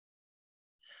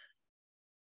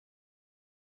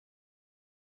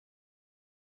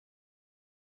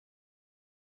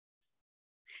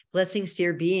Blessings,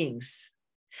 dear beings.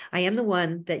 I am the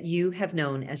one that you have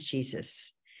known as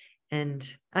Jesus, and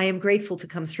I am grateful to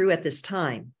come through at this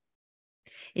time.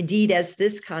 Indeed, as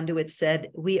this conduit said,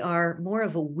 we are more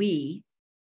of a we,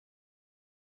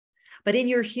 but in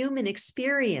your human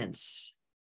experience,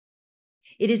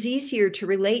 it is easier to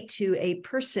relate to a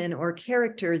person or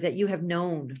character that you have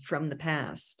known from the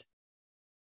past.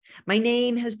 My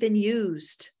name has been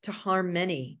used to harm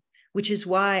many, which is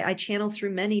why I channel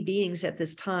through many beings at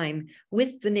this time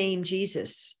with the name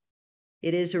Jesus.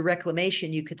 It is a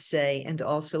reclamation, you could say, and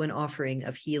also an offering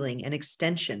of healing, an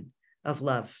extension of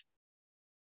love.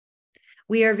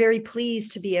 We are very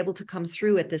pleased to be able to come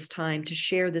through at this time to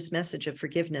share this message of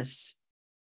forgiveness,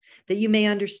 that you may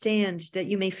understand, that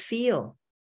you may feel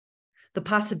the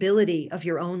possibility of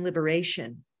your own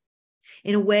liberation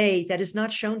in a way that is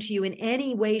not shown to you in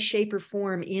any way, shape, or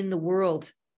form in the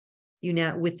world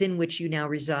within which you now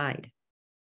reside.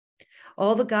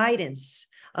 All the guidance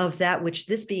of that which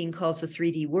this being calls the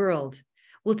 3D world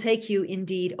will take you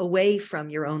indeed away from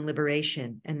your own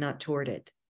liberation and not toward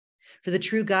it. For the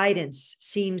true guidance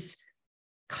seems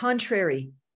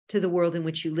contrary to the world in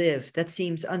which you live, that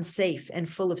seems unsafe and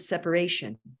full of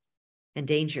separation and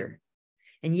danger.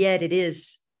 And yet it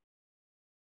is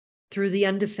through the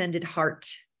undefended heart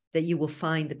that you will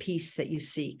find the peace that you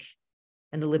seek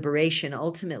and the liberation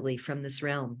ultimately from this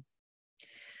realm.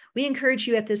 We encourage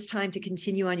you at this time to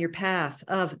continue on your path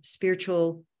of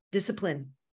spiritual discipline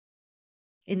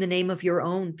in the name of your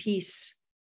own peace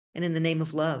and in the name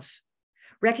of love,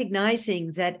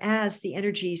 recognizing that as the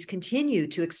energies continue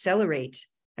to accelerate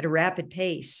at a rapid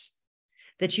pace,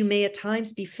 that you may at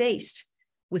times be faced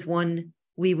with one,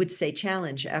 we would say,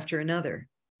 challenge after another.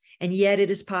 And yet it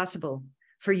is possible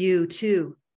for you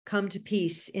to come to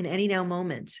peace in any now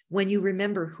moment when you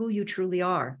remember who you truly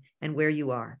are and where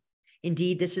you are.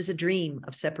 Indeed, this is a dream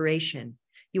of separation.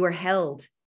 You are held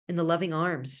in the loving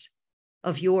arms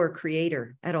of your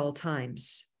Creator at all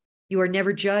times. You are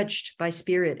never judged by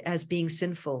spirit as being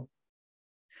sinful.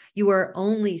 You are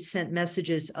only sent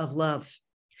messages of love.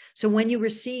 So when you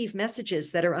receive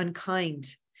messages that are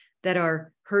unkind, that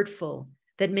are hurtful,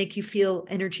 that make you feel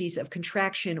energies of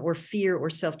contraction or fear or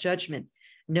self-judgment,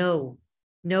 know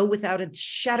without a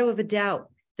shadow of a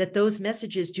doubt that those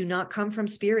messages do not come from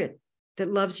spirit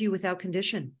that loves you without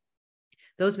condition.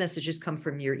 Those messages come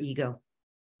from your ego.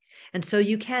 And so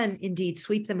you can indeed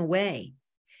sweep them away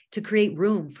to create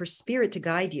room for spirit to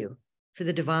guide you, for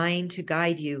the divine to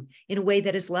guide you in a way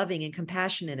that is loving and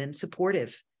compassionate and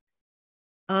supportive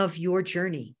of your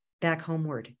journey back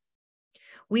homeward.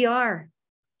 We are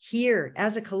here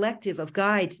as a collective of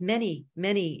guides, many,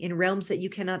 many in realms that you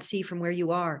cannot see from where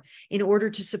you are, in order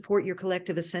to support your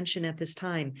collective ascension at this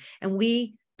time. And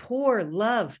we pour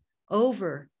love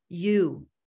over you,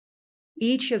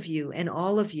 each of you and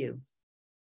all of you.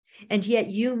 And yet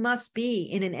you must be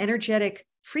in an energetic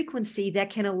frequency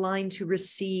that can align to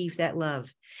receive that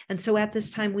love. And so at this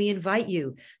time, we invite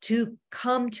you to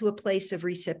come to a place of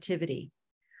receptivity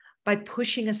by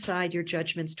pushing aside your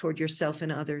judgments toward yourself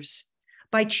and others,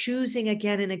 by choosing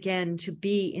again and again to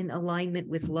be in alignment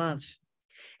with love,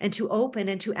 and to open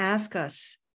and to ask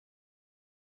us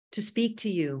to speak to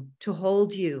you, to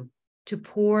hold you, to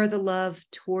pour the love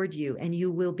toward you, and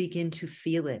you will begin to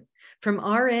feel it. From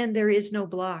our end, there is no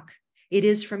block. It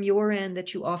is from your end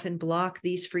that you often block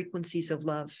these frequencies of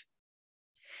love.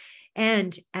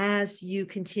 And as you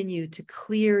continue to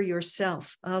clear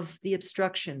yourself of the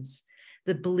obstructions,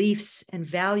 the beliefs and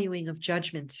valuing of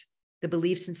judgment, the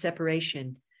beliefs in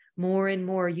separation, more and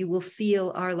more you will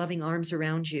feel our loving arms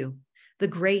around you, the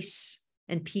grace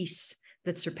and peace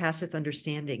that surpasseth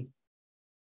understanding.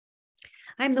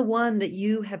 I'm the one that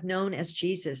you have known as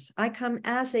Jesus. I come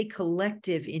as a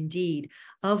collective indeed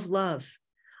of love,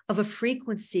 of a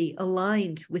frequency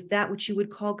aligned with that which you would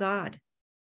call God.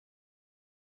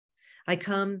 I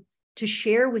come to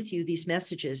share with you these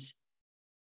messages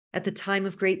at the time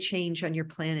of great change on your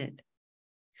planet.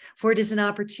 For it is an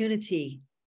opportunity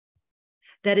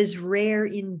that is rare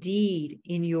indeed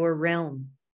in your realm.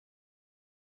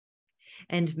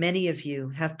 And many of you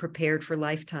have prepared for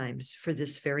lifetimes for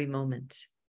this very moment.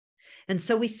 And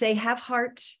so we say, have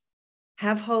heart,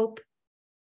 have hope,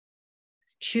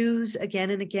 choose again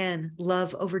and again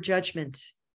love over judgment,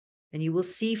 and you will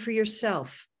see for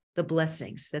yourself the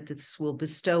blessings that this will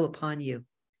bestow upon you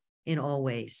in all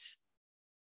ways.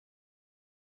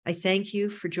 I thank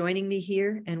you for joining me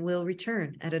here, and will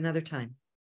return at another time.